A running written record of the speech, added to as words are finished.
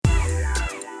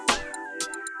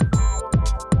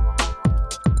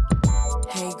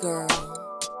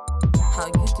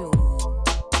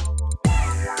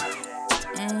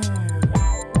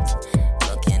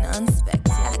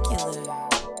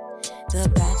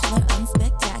Bachelor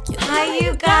Unspectacular. Hi,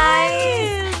 you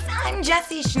guys. I'm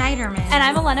Jessie Schneiderman. And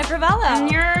I'm Elena Crivello.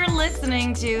 And you're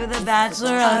listening to The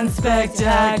Bachelor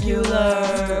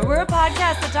Unspectacular. We're a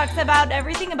podcast that talks about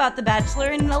everything about The Bachelor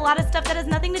and a lot of stuff that has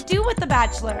nothing to do with The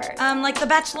Bachelor. Like The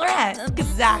Bachelorette.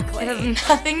 Exactly. It has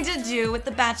nothing to do with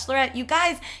The Bachelorette. You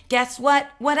guys, guess what?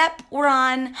 What ep we're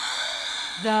on?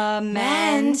 The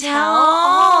Men Tell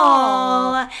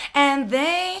All. And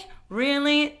they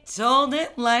really told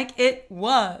it like it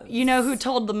was. You know who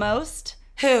told the most?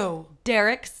 Who?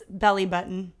 Derek's belly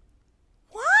button.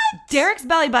 What? Derek's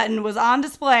belly button was on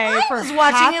display I for was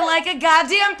watching it like a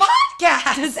goddamn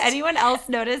podcast. Does anyone else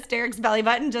notice Derek's belly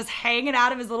button just hanging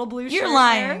out of his little blue shirt? You're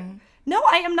lying. There? No,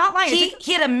 I am not lying.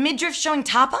 He had a midriff showing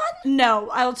top on? No,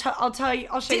 I'll tell you.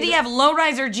 I'll show you. Did he have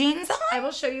low-riser jeans on? I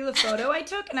will show you the photo I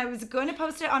took, and I was going to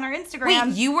post it on our Instagram.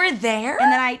 Wait, you were there?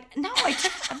 And then I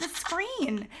took the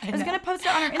screen. I was going to post it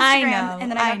on our Instagram, I know,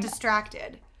 and then I got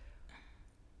distracted.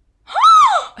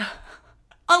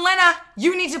 Elena,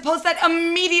 you need to post that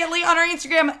immediately on our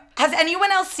Instagram. Has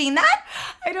anyone else seen that?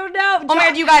 I don't know. Oh my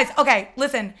God, you guys. Okay,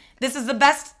 listen. This is the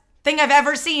best thing I've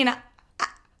ever seen.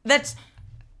 That's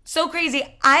so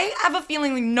crazy. I have a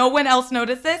feeling like no one else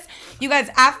noticed this. You guys,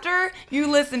 after you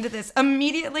listen to this,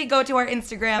 immediately go to our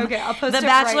Instagram. Okay, I'll post The it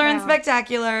Bachelor right and now.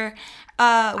 Spectacular.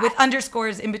 With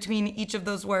underscores in between each of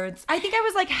those words. I think I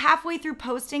was like halfway through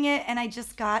posting it, and I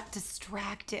just got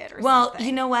distracted or Well, something.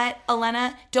 you know what,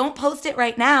 Elena? Don't post it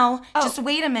right now. Oh. Just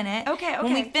wait a minute. Okay.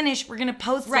 When we finish, we're going to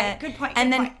post it. Right, good point,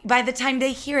 And good then point. by the time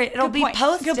they hear it, it'll be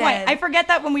posted. Good point. I forget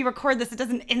that when we record this, it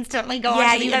doesn't instantly go Yeah,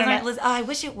 onto the you guys internet. aren't listening. Oh, I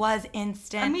wish it was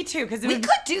instant. Me too, because We could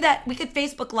do that. We could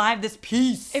Facebook Live this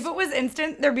piece. if it was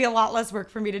instant, there'd be a lot less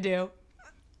work for me to do.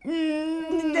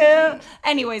 No.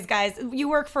 Anyways, guys, you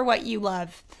work for what you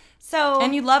love. So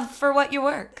And you love for what you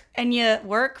work. and you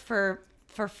work for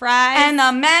fries. And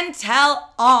the men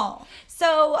tell all.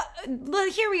 So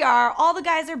here we are. All the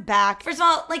guys are back. First of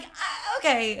all, like,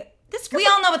 okay. We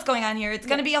all know what's going on here. It's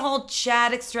going to be a whole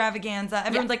Chad extravaganza.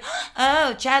 Everyone's like,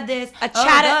 oh, Chad this. A oh,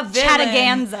 Chad- the villain.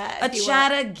 Chadaganza, A if you will.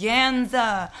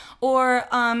 Chadaganza. Or,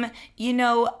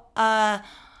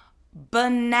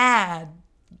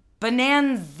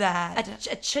 Bonanza.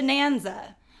 a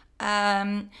chinanza.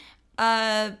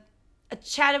 A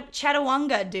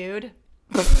Chattawanga, dude.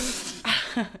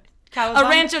 A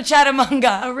Rancho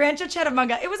Chatamunga. A Rancho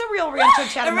Chatamunga. It was a real Rancho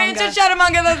Chatamunga. A Rancho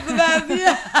Chatamunga, that's the best.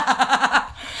 Yeah.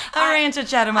 A Rancho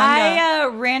Chatamunga. I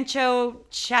Rancho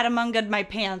Chatamunga'd my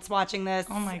pants watching this.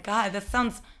 Oh my God, that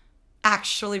sounds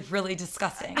actually really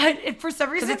disgusting. For some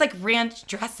reason, Because it's like ranch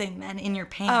dressing then in your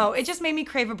pants. oh, it just made me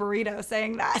crave a burrito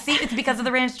saying that. See, it's because of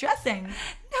the ranch dressing.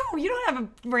 No, you don't have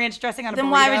a ranch dressing on a burrito. Then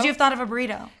why would you have thought of a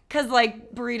burrito? Because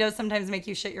like burritos sometimes make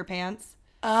you shit your pants.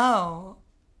 Oh,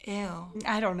 ew.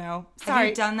 I don't know. Have Sorry.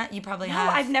 you done that? You probably No,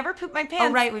 have. I've never pooped my pants.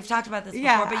 Oh, right. We've talked about this before,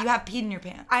 Yeah. but you have peed in your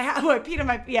pants. I have peed in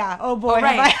my Oh boy, Oh,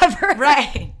 right. have I ever?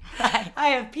 Right. I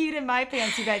have peed in my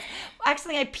pants, you guys.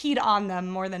 Actually, I peed on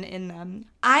them more than in them.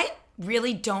 I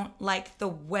really don't like the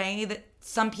way that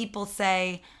some people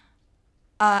say,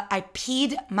 I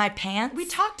peed my pants. We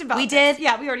talked about We this. did?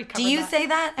 Yeah, we already covered Do you that. say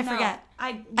that? I No, forget.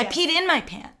 I peed in my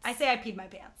pants. I say I peed my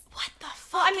pants. What the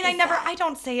fuck? Well, I mean, is that? I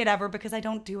don't say it ever because I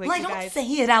don't do it, Well, I you don't guys. say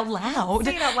it out loud.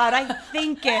 Say it out loud. I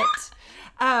think it.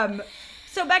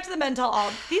 So back to the Men Tell All.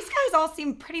 These guys all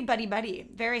seem pretty buddy-buddy,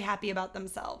 very happy about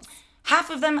themselves. Half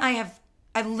of them I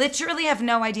literally have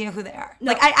no idea who they are.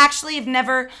 No. Like, I actually have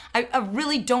never, I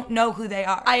really don't know who they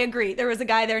are. I agree. There was a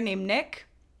guy there named Nick.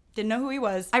 Didn't know who he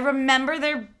was. I remember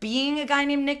there being a guy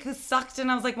named Nick who sucked,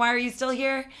 and I was like, why are you still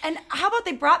here? And how about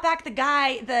they brought back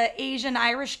the Asian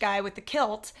Irish guy with the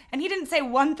kilt, and he didn't say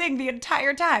one thing the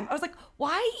entire time. I was like,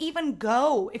 why even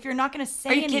go if you're not going to say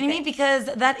anything? Are you kidding me? Because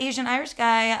that Asian Irish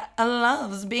guy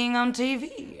loves being on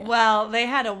TV. Well, they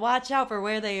had to watch out for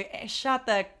where they shot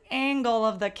the angle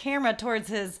of the camera towards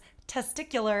his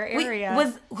testicular area. Who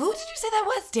did you say that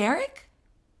was? Derek?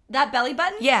 That belly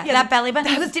button? Yeah, that belly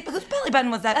button. Whose belly button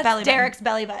was that That's belly button? Derek's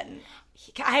belly button.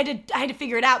 I had to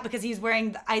figure it out because he's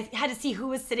wearing. I had to see who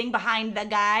was sitting behind the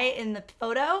guy in the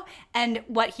photo and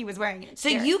what he was wearing. So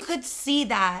Derek. you could see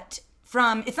that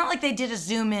from. It's not like they did a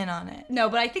zoom in on it. No,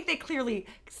 but I think they clearly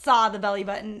saw the belly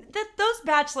button. Those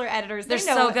Bachelor editors, They're they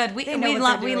know so what- good. they We know what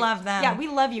love they're we doing. love them. Yeah, we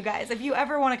love you guys. If you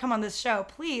ever want to come on this show,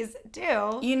 please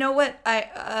do. You know what?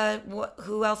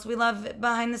 Who else we love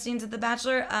behind the scenes at The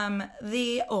Bachelor?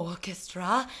 The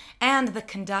orchestra and the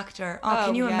conductor. Oh,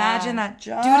 can you imagine that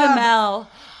job? Dudamel.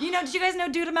 Did you guys know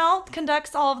Dudamel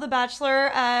conducts all of the Bachelor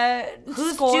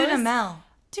Who's scores? Dudamel?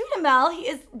 Dudamel, he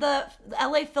is the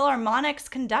LA Philharmonic's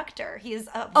conductor. He is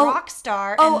a rock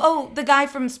star. Oh, the guy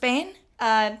from Spain?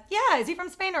 Yeah, is he from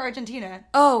Spain or Argentina?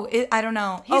 Oh, I don't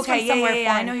know. He's Okay, from somewhere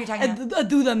yeah. I know who you're talking about.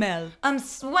 Dudamel.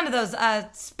 One of those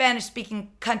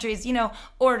Spanish-speaking countries,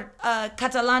 or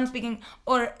Catalan-speaking,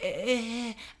 or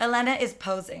Elena is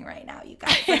posing right now, you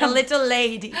guys, like a little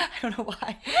lady. I don't know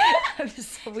why. I'm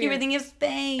just so weird. You were thinking of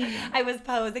Spain. I was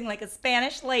posing like a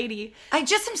Spanish lady. I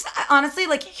just am, honestly,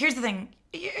 like, here's the thing.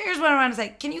 Here's what I want to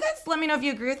say. Can you guys let me know if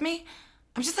you agree with me?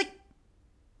 I'm just, like,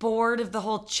 bored of the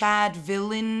whole Chad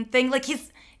villain thing. Like,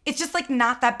 it's just, like,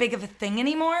 not that big of a thing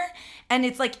anymore. And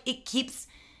it's, like, it keeps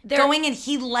going and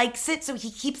he likes it. So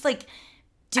he keeps, like,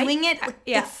 doing it.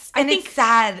 Yeah. It's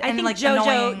sad I and, think like, JoJo,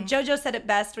 annoying. JoJo said it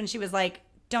best when she was like,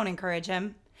 don't encourage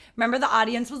him. Remember the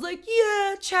audience was like,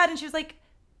 yeah, Chad. And she was like,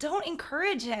 don't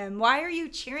encourage him. Why are you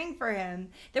cheering for him?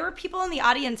 There were people in the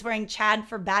audience wearing Chad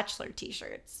for Bachelor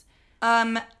t-shirts.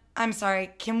 I'm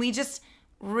sorry. Can we just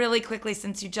really quickly,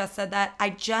 since you just said that,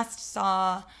 I just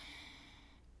saw,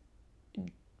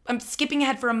 I'm skipping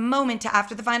ahead for a moment to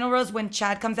after the final rose when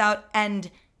Chad comes out and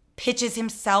pitches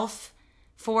himself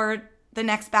for the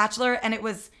next Bachelor, and it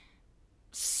was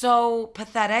so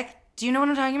pathetic. Do you know what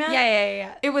I'm talking about?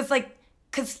 Yeah. It was like,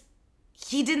 because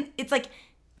he didn't, it's like,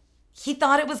 he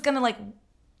thought it was gonna, like,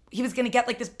 he was gonna get,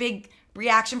 like, this big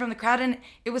reaction from the crowd, and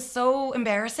it was so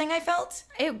embarrassing, I felt.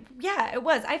 It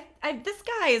was. This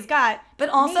guy has got But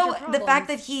also major the problems. fact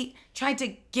that he tried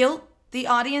to guilt the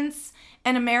audience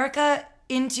and America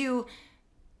into,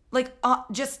 like,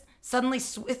 just suddenly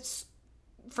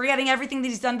forgetting everything that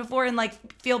he's done before and,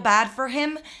 like, feel bad for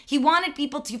him. He wanted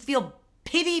people to feel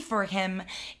pity for him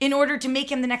in order to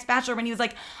make him the next Bachelor when he was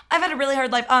like, I've had a really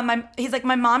hard life. He's like,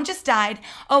 my mom just died.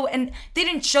 Oh, and they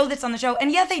didn't show this on the show.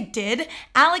 And yeah, they did.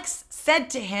 Alex said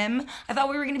to him, I thought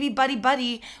we were going to be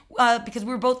buddy-buddy because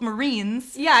we were both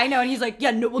Marines. Yeah, I know. And he's like,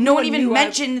 yeah, no one even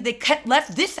mentioned they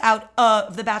left this out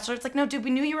of The Bachelor. It's like, no, dude,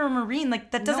 we knew you were a Marine.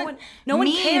 Like, that doesn't no one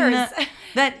cares.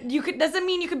 That doesn't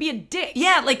mean you could be a dick.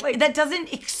 Yeah, like that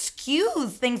doesn't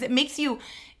excuse things. It makes you,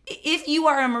 if you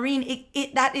are a Marine,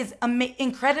 that is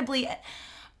incredibly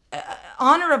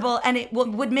honorable, and it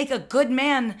would make a good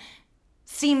man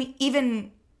seem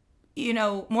even,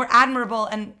 more admirable,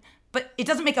 but it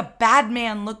doesn't make a bad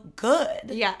man look good.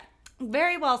 Yeah,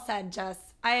 very well said, Jess.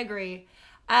 I agree.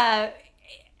 And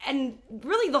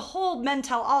really the whole Men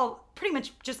Tell All pretty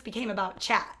much just became about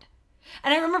Chad.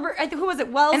 And I remember, who was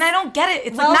it? Wells. And I don't get it.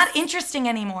 It's like not interesting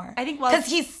anymore. I think Wells.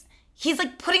 Because he's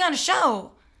like putting on a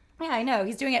show. Yeah, I know.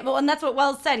 He's doing it. Well, and that's what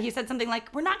Wells said. He said something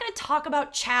like, we're not going to talk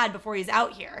about Chad before he's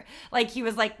out here. Like, he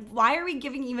was like, why are we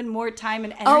giving even more time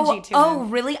and energy to him? Oh,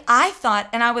 really? I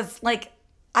thought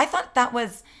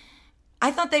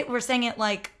they were saying it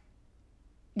like,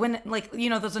 when, like,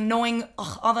 those annoying,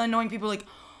 all the annoying people are like,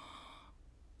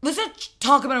 let's not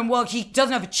talk about him while he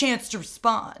doesn't have a chance to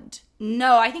respond.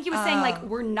 No, I think he was saying, like,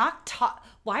 we're not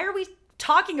why are we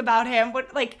talking about him?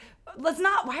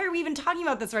 Why are we even talking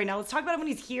about this right now? Let's talk about him when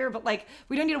he's here, but, like,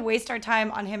 we don't need to waste our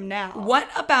time on him now. What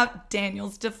about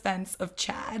Daniel's defense of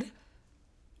Chad?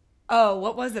 Oh,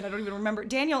 what was it? I don't even remember.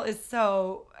 Daniel is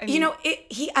so,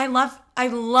 I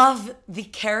love the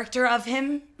character of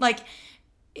him. Like,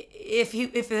 if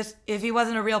he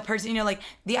wasn't a real person, like,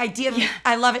 the idea of him,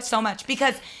 I love it so much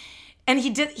because, and he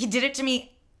did it to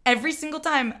me every single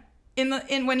time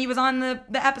when he was on the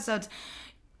episodes.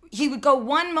 He would go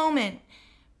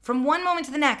from one moment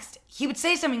to the next, he would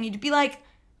say something, you'd be like,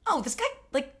 oh, this guy,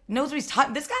 like, knows what he's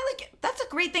talking, this guy, like, that's a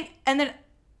great thing. And then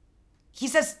he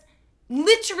says,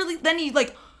 literally, then he,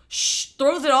 like,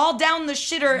 throws it all down the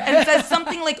shitter and says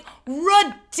something, like,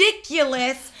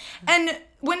 ridiculous. And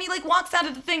when he, like, walks out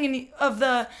of the thing when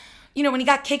he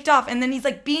got kicked off, and then he's,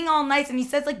 like, being all nice, and he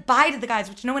says, like, bye to the guys,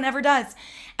 which no one ever does.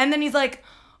 And then he's like,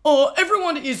 oh,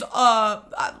 everyone is,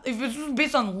 if it was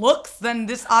based on looks, then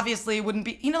this obviously wouldn't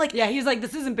be, like. Yeah, he's like,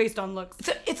 this isn't based on looks.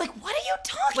 So it's like, what are you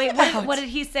talking about? What did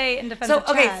he say in defense of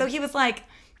Chad? Okay, so he was like,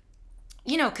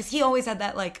 because he always had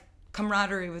that, like,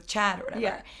 camaraderie with Chad or whatever.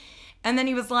 Yeah. And then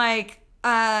he was like,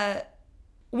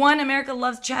 one, America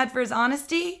loves Chad for his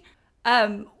honesty.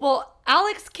 Well,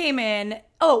 Alex came in.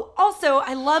 Oh, also,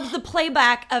 I loved the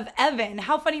playback of Evan.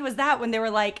 How funny was that when they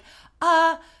were like,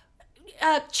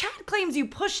 Chad claims you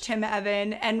pushed him,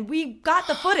 Evan, and we got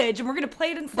the footage, and we're going to play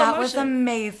it in slow motion. That was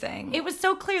amazing. It was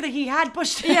so clear that he had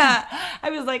pushed him. Yeah. I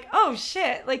was like, oh,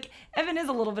 shit. Like, Evan is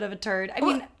a little bit of a turd. I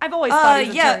mean, I've always thought he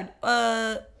was a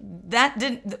turd. That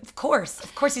didn't, of course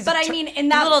he's but a turd. But I mean, in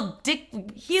that little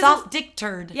soft dick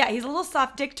turd. Yeah, he's a little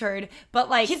soft dick turd, but,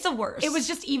 like, he's the worst. It was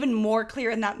just even more clear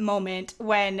in that moment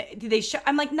when they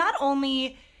I'm like, not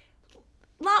only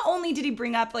did he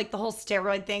bring up, like, the whole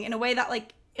steroid thing in a way that,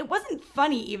 like, it wasn't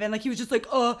funny even. Like, he was just like,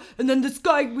 and then this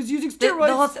guy was using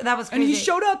steroids. That was crazy. And he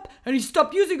showed up, and he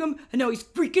stopped using them, and now he's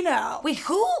freaking out. Wait,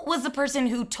 who was the person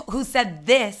who said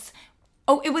this?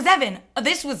 Oh, it was Evan.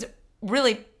 This was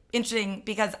really interesting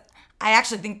because I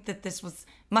actually think that this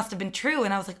must have been true.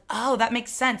 And I was like, oh, that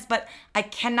makes sense. But I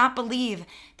cannot believe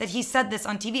that he said this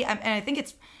on TV. And I think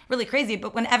it's really crazy.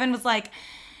 But when Evan was like,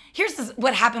 here's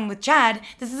what happened with Chad.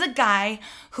 This is a guy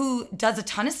who does a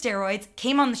ton of steroids,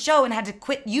 came on the show and had to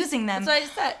quit using them. That's what I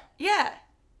just said. Yeah.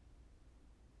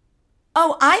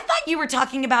 Oh, I thought you were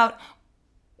talking about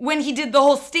when he did the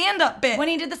whole stand-up bit. When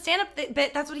he did the stand-up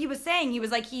bit, that's what he was saying. He was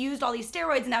like, he used all these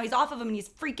steroids, and now he's off of them, and he's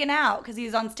freaking out because he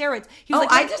was on steroids. He was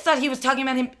I just thought he was talking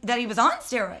about him, that he was on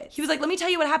steroids. He was like, let me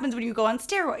tell you what happens when you go on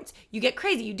steroids. You get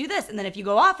crazy, you do this, and then if you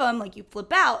go off them, like, you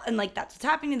flip out, and, like, that's what's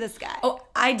happening to this guy. Oh,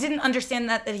 I didn't understand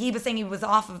that he was saying he was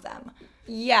off of them.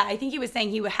 Yeah, I think he was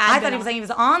saying he had I thought he was saying he was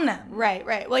on them. Right.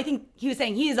 Well, I think he was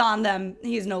saying he's on them.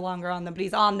 He's no longer on them, but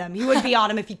he's on them. He would be on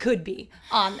them if he could be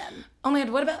on them. Oh my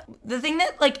God, what about the thing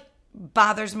that, like,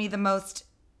 bothers me the most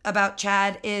about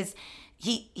Chad is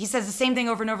he says the same thing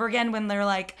over and over again when they're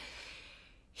like,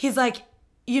 he's like,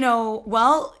 when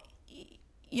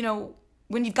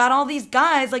you've got all these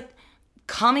guys, like,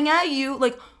 coming at you,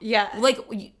 like, yeah, like,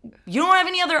 you don't have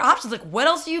any other options. Like, what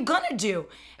else are you gonna do?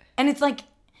 And it's like,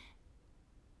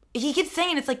 he keeps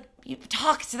saying, it's like, you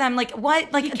talk to them, like,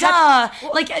 what? Like, you talk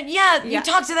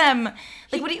to them.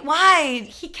 Like, why?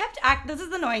 He kept this is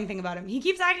the annoying thing about him. He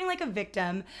keeps acting like a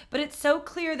victim, but it's so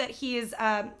clear that he is,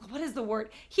 what is the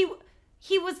word? He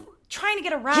was trying to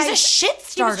get a rise. He's a shit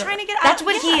starter. He was trying to get out. That's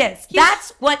what he is.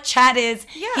 That's what Chad is.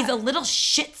 Yeah. He's a little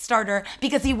shit starter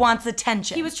because he wants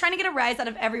attention. He was trying to get a rise out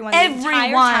of everyone the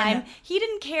entire time. He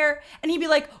didn't care. And he'd be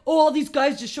like, oh, all these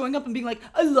guys just showing up and being like,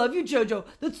 I love you, JoJo.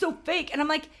 That's so fake. And I'm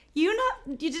like,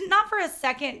 not for a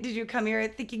second did you come here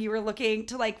thinking you were looking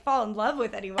to, like, fall in love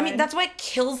with anyone. I mean, that's why it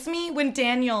kills me when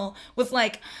Daniel was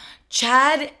like,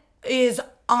 Chad is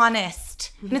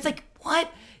honest. And it's like,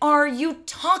 what are you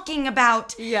talking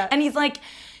about? Yeah. And he's like,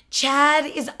 Chad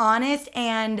is honest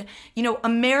and,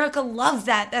 America loves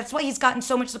that. That's why he's gotten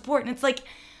so much support. And it's like,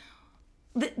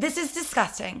 this is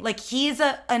disgusting. Like, he's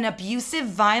an abusive,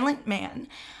 violent man.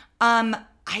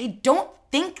 I don't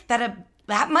think that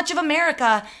that much of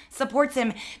America supports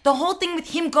him. The whole thing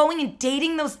with him going and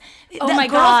dating those my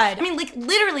girls, God. I mean, like,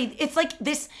 literally, it's like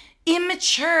this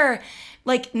immature,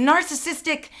 like,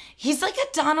 narcissistic, he's like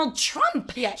a Donald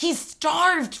Trump. Yeah. He's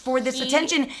starved for this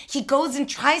attention. He goes and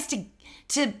tries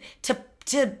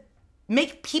to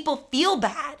make people feel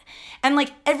bad. And,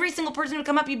 like, every single person who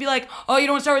come up, you'd be like, oh, you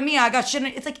don't want to start with me? I got shit.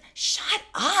 It's like, shut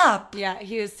up. Yeah,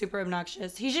 he is super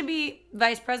obnoxious. He should be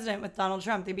vice president with Donald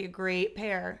Trump. They'd be a great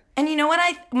pair. And you know what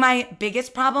my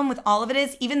biggest problem with all of it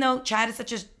is, even though Chad is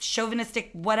such a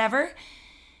chauvinistic whatever,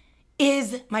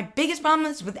 is my biggest problem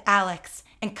is with Alex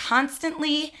and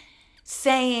constantly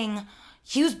saying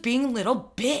he was being a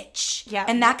little bitch. Yeah.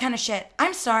 And that kind of shit.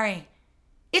 I'm sorry.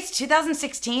 It's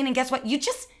 2016 and guess what? You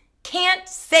just can't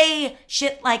say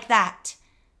shit like that.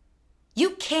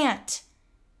 You can't.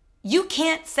 You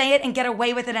can't say it and get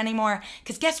away with it anymore.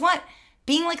 Because guess what?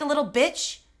 Being like a little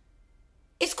bitch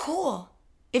is cool.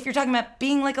 If you're talking about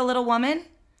being like a little woman,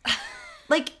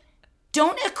 like,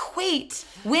 don't equate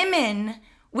women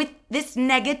with this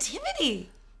negativity.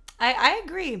 I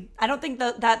agree. I don't think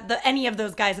that any of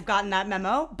those guys have gotten that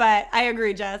memo, but I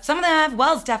agree, Jess. Some of them have.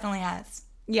 Wells definitely has.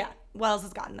 Yeah, Wells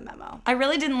has gotten the memo. I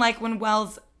really didn't like when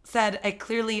Wells said a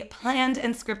clearly planned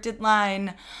and scripted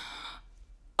line.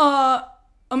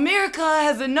 America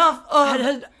has enough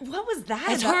of... What was that?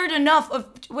 Has heard enough of...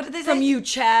 What did they say? From you,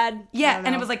 Chad. Yeah,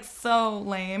 and it was, like, so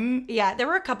lame. Yeah, there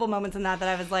were a couple moments in that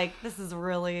I was like, this is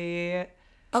really...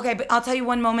 Okay, but I'll tell you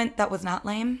one moment that was not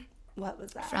lame. What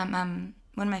was that? From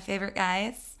one of my favorite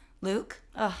guys, Luke.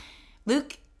 Ugh.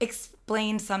 Luke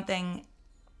explained something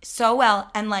so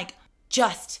well and, like,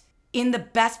 just in the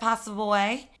best possible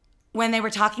way when they were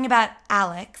talking about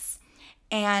Alex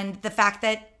and the fact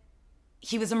that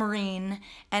he was a Marine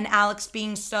and Alex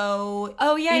being so,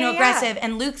 aggressive.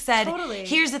 And Luke said, totally.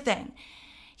 Here's the thing.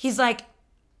 He's like,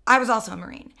 I was also a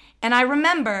Marine. And I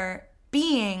remember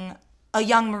being a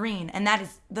young Marine. And that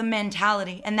is the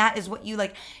mentality. And that is what you,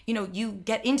 like, you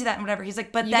get into that and whatever. He's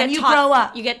like, but then you grow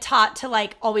up. You get taught to,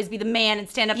 like, always be the man and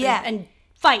stand up and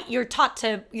fight. You're taught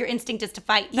to, your instinct is to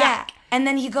fight back. And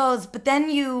then he goes, but then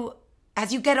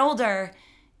as you get older,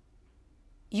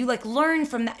 you, like, learn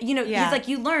from that, he's like,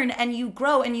 you learn and you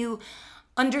grow and you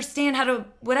understand how to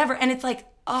whatever. And it's like,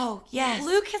 Oh, yes.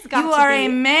 Luke has got You to are be- a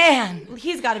man.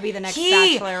 He's got to be the next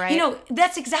Bachelor, right? You know,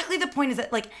 that's exactly the point is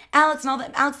that, like, Alex and all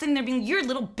that, Alex sitting there being, you're a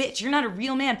little bitch. You're not a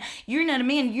real man. You're not a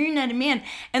man. You're not a man.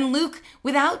 And Luke,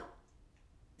 without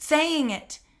saying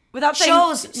it,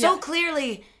 shows so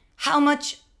clearly how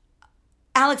much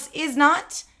Alex is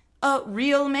not a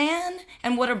real man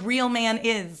and what a real man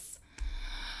is.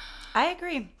 I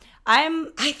agree. I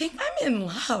think I'm in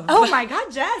love. Oh my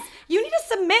God, Jess. You need to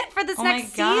submit for this next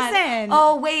season.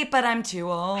 Oh, wait, but I'm too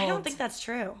old. I don't think that's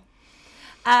true.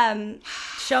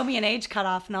 Show me an age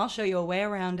cutoff and I'll show you a way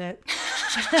around it.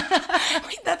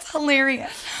 Wait, that's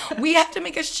hilarious. We have to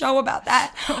make a show about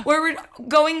that where we're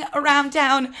going around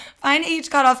town, find age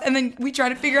cutoffs, and then we try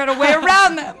to figure out a way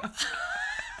around them.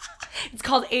 It's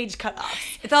called age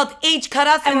cutoffs. It's called age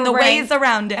cutoffs and the ways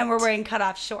around it. And we're wearing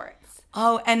cutoff shorts.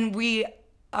 Oh, and we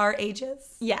are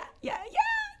ages? Yeah.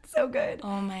 It's so good.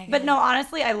 Oh my God. But no,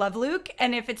 honestly, I love Luke.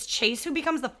 And if it's Chase who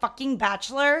becomes the fucking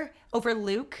Bachelor over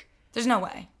Luke, there's no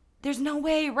way. There's no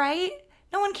way, right?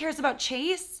 No one cares about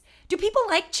Chase. Do people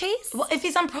like Chase? Well, if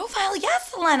he's on profile,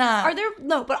 yes, Elena.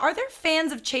 Are there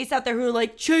fans of Chase out there who are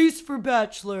like, Chase for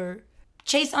Bachelor?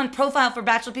 Chase on profile for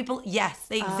Bachelor people? Yes,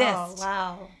 they exist. Oh,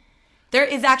 wow. There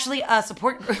is actually a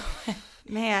support group.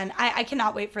 Man, I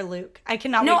cannot wait for Luke. I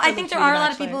cannot wait for No, I Luke think to there be are a the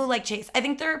lot of Bachelor. people who like Chase. I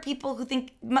think there are people who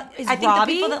think... Robbie? the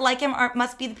people that like him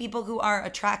must be the people who are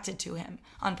attracted to him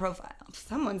on profile.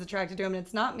 Someone's attracted to him, and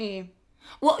it's not me.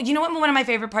 Well, you know what one of my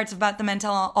favorite parts about the Men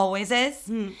Tell All always is?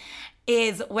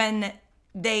 Is when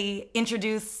they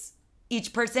introduce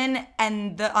each person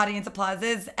and the audience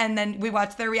applauses, and then we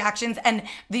watch their reactions, and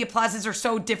the applauses are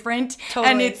so different. Totally.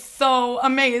 And it's so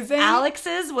amazing.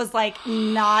 Alex's was like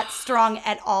not strong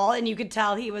at all, and you could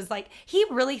tell he was like, he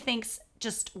really thinks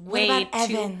just way about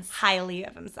too Evans? highly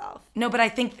of himself. No, but I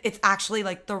think it's actually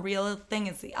like the real thing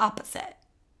is the opposite.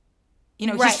 You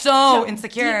know, Right. he's so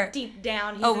insecure. Deep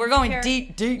down. He's We're going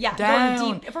insecure. deep down.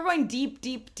 Going deep. If we're going deep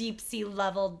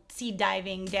sea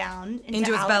diving down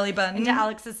Into his belly button. into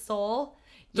Alex's soul.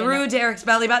 Through Derek's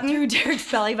belly button. Through Derek's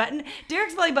belly button.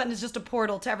 Derek's belly button is just a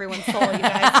portal to everyone's soul, you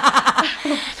guys.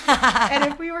 And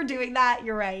if we were doing that,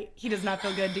 you're right. He does not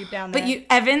feel good deep down there. But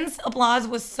Evan's applause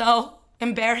was so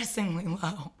embarrassingly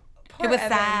low. Poor It was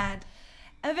Evan. sad.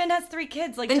 Evan has 3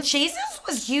 kids. Like, And just- Chase's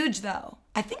was huge though.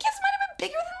 I think his might have been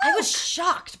bigger than Luke. I was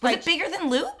shocked. Was Like, it bigger than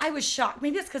Luke? I was shocked.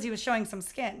 Maybe it's because he was showing some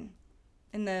skin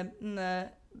in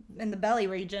the belly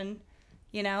region.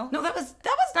 You know? No, that was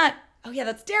not. Oh yeah,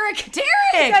 that's Derek. Derek!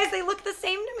 You guys, they look the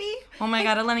same to me. Oh my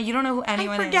God, Elena, you don't know who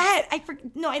anyone I is.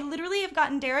 forget. No, I literally have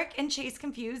gotten Derek and Chase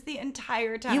confused the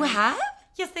entire time. You have?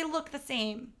 Yes, they look the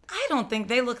same. I don't think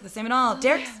they look the same at all.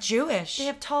 Derek's Jewish. They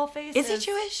have tall faces. Is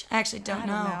he Jewish? I actually don't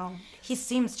know. know. He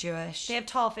seems Jewish. They have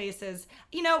tall faces.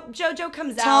 You know, JoJo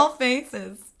comes tall out.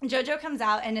 faces. JoJo comes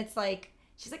out and it's like,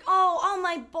 she's like, oh, all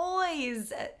my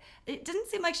boys. It didn't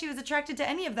seem like she was attracted to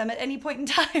any of them at any point in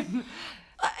time.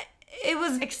 It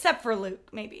was. Except for Luke,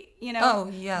 maybe, you know?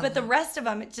 Oh, yeah. But the rest of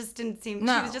them, it just didn't seem,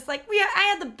 No. she was just like, I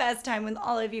had the best time with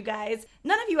all of you guys.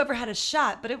 None of you ever had a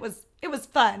shot, but it was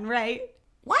fun, right?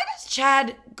 Why does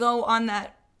Chad go on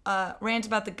that rant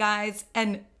about the guys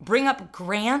and bring up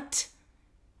Grant?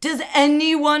 Does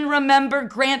anyone remember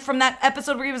Grant from that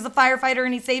episode where he was the firefighter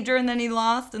and he saved her and then he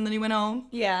lost and then he went home?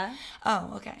 Yeah.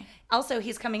 Oh, okay. Also,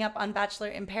 he's coming up on Bachelor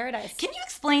in Paradise. Can you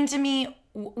explain to me,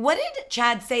 what did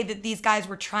Chad say that these guys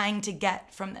were trying to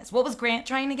get from this? What was Grant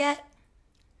trying to get?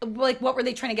 Like, what were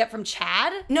they trying to get from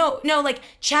Chad? No, like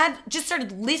Chad just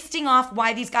started listing off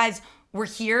why these guys were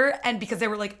here and because they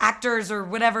were like actors or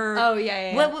whatever. Oh,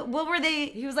 yeah. What were they?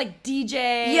 He was like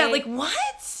DJ. Yeah, like what?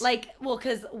 Like, well,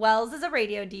 because Wells is a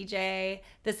radio DJ.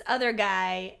 This other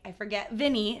guy, I forget,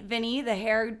 Vinny, the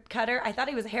hair cutter. I thought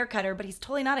he was a hair cutter, but he's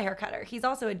totally not a hair cutter. He's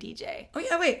also a DJ. Oh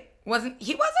yeah, wait. He was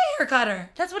a hair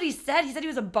cutter. That's what he said. He said he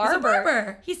was a barber. He's a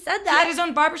barber. He said He that. had his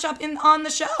own barbershop on the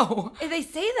show. They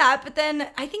say that, but then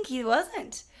I think he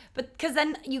wasn't. But because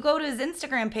then you go to his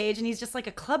Instagram page and he's just like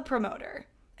a club promoter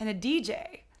and a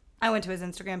DJ. I went to his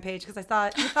Instagram page because I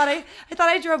thought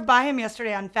I drove by him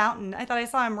yesterday on Fountain. I thought I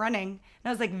saw him running. And I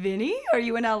was like, Vinny, are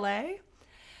you in LA?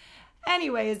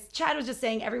 Anyways, Chad was just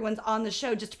saying everyone's on the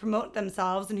show just to promote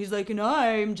themselves. And he's like, and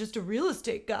I'm just a real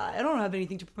estate guy. I don't have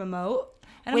anything to promote.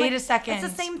 And I'm Wait like, a second. It's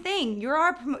the same thing.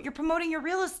 You're promoting your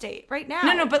real estate right now.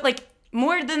 No, but like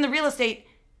more than the real estate,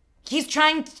 he's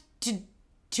trying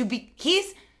to be.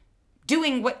 He's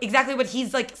doing exactly what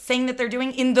he's like saying that they're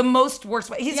doing in the most worst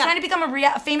way. He's trying to become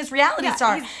a famous reality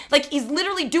star. He's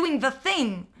literally doing the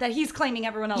thing that he's claiming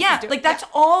everyone else is doing. Like that's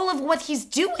all of what he's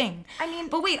doing. I mean,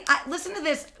 but wait, listen to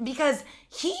this because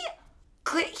he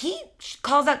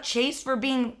calls out Chase for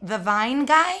being the Vine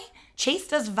guy. Chase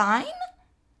does Vine?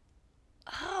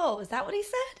 Oh, is that what he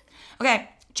said? Okay,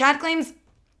 Chad claims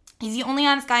he's the only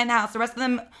honest guy in the house. The rest of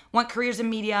them want careers in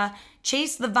media.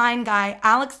 Chase, the Vine guy.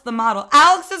 Alex, the model.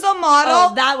 Alex is a model?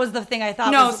 Oh, that was the thing I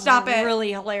thought was stop it.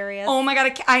 really hilarious. Oh my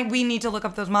God, we need to look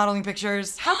up those modeling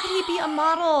pictures. How could he be a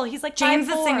model? He's like James 5'4".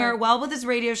 the singer, well with his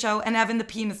radio show, and Evan the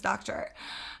penis doctor.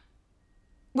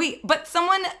 Wait, but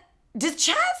does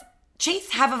Chase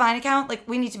have a Vine account? Like,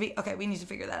 we need to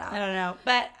figure that out. I don't know.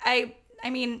 But I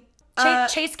mean,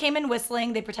 Chase came in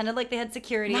whistling. They pretended like they had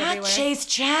security Not everywhere. Chase,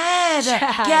 Chad.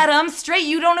 Get him straight.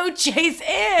 You don't know who Chase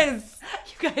is.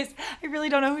 You guys, I really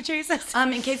don't know who Chase is.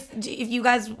 In case if you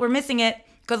guys were missing it,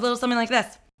 goes a little something like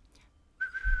this.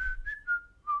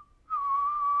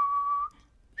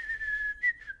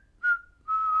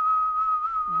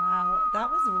 Wow, that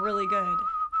was really good.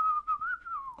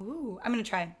 Ooh, I'm gonna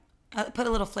try. Put a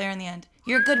little flair in the end.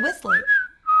 You're a good whistler.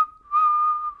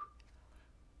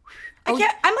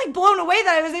 I'm like blown away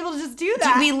that I was able to just do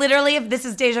that. We literally, if this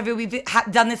is deja vu, we've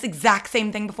done this exact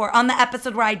same thing before. On the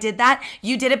episode where I did that,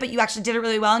 you did it, but you actually did it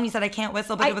really well, and you said I can't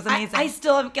whistle, but it was amazing. I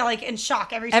still am like in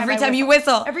shock every time you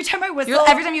whistle. Every time I whistle.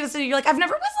 Every time you whistle, you're like, I've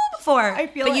never whistled before.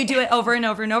 But you do it over and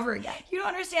over and over again. You don't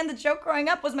understand. The joke growing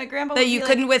up was my grandpa that you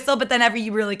couldn't whistle, but then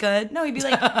you really could. No, he'd be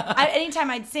like, anytime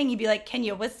I'd sing, he'd be like, can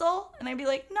you whistle? And I'd be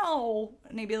like, no.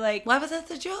 And he'd be like, why was that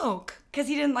the joke? Because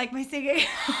he didn't like my singing.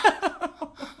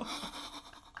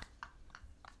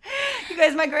 You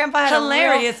guys, my grandpa had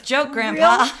hilarious a real, joke,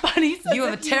 Grandpa. Real funny sense you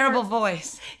have a terrible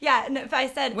voice. Yeah, and if I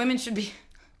said women should be,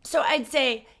 so I'd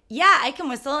say, yeah, I can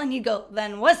whistle, and he'd go,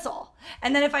 then whistle.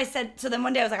 And then if I said, so then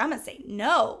one day I was like, I'm gonna say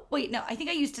no. Wait, no, I think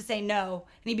I used to say no,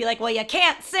 and he'd be like, well, you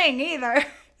can't sing either. And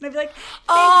I'd be like,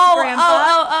 thanks,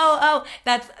 Grandpa.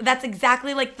 That's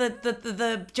exactly like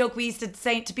the joke we used to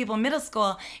say to people in middle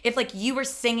school. If like you were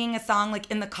singing a song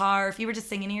like in the car, if you were just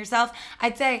singing to yourself,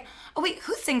 I'd say, oh wait,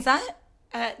 who sings that?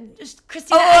 Just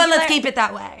Christina. Let's keep it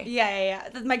that way. Yeah.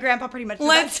 My grandpa pretty much.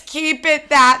 Let's keep it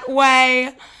that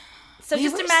way. So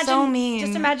just imagine, so mean.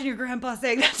 Just imagine your grandpa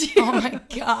saying that to you. Oh my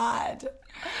God.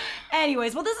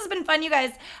 Anyways, well, this has been fun, you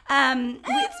guys. It's been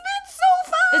so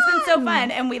fun. It's been so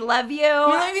fun, and we love you. We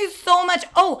love you so much.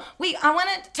 Oh, wait, I want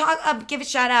to give a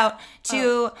shout out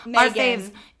to our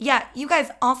faves. Yeah, you guys.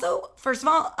 Also, first of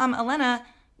all, Elena.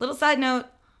 Little side note.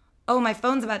 Oh, my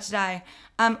phone's about to die.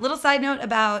 Little side note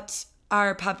about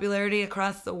our popularity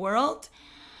across the world.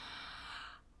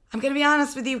 I'm going to be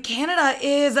honest with you. Canada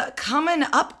is coming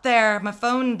up there. My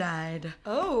phone died.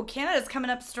 Oh, Canada's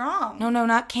coming up strong. No,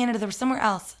 not Canada. There was somewhere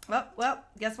else. Well,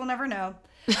 guess we'll never know.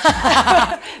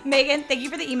 Megan, thank you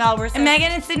for the email. And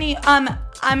Megan and Sydney,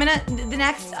 the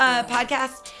next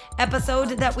podcast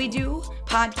episode that we do,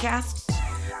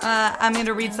 I'm going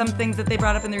to read some things that they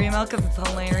brought up in their email because it's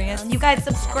hilarious. You guys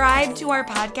subscribe to our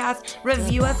podcast,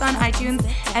 review us on iTunes,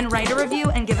 and write a review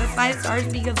and give us 5 stars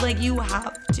because, you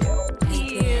have to.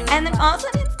 Please. And then also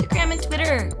on Instagram and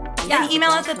Twitter. Yeah. And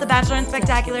email us at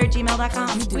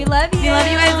thebachelorandspectacular@gmail.com. We love you. We love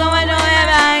you guys so much.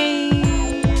 Bye.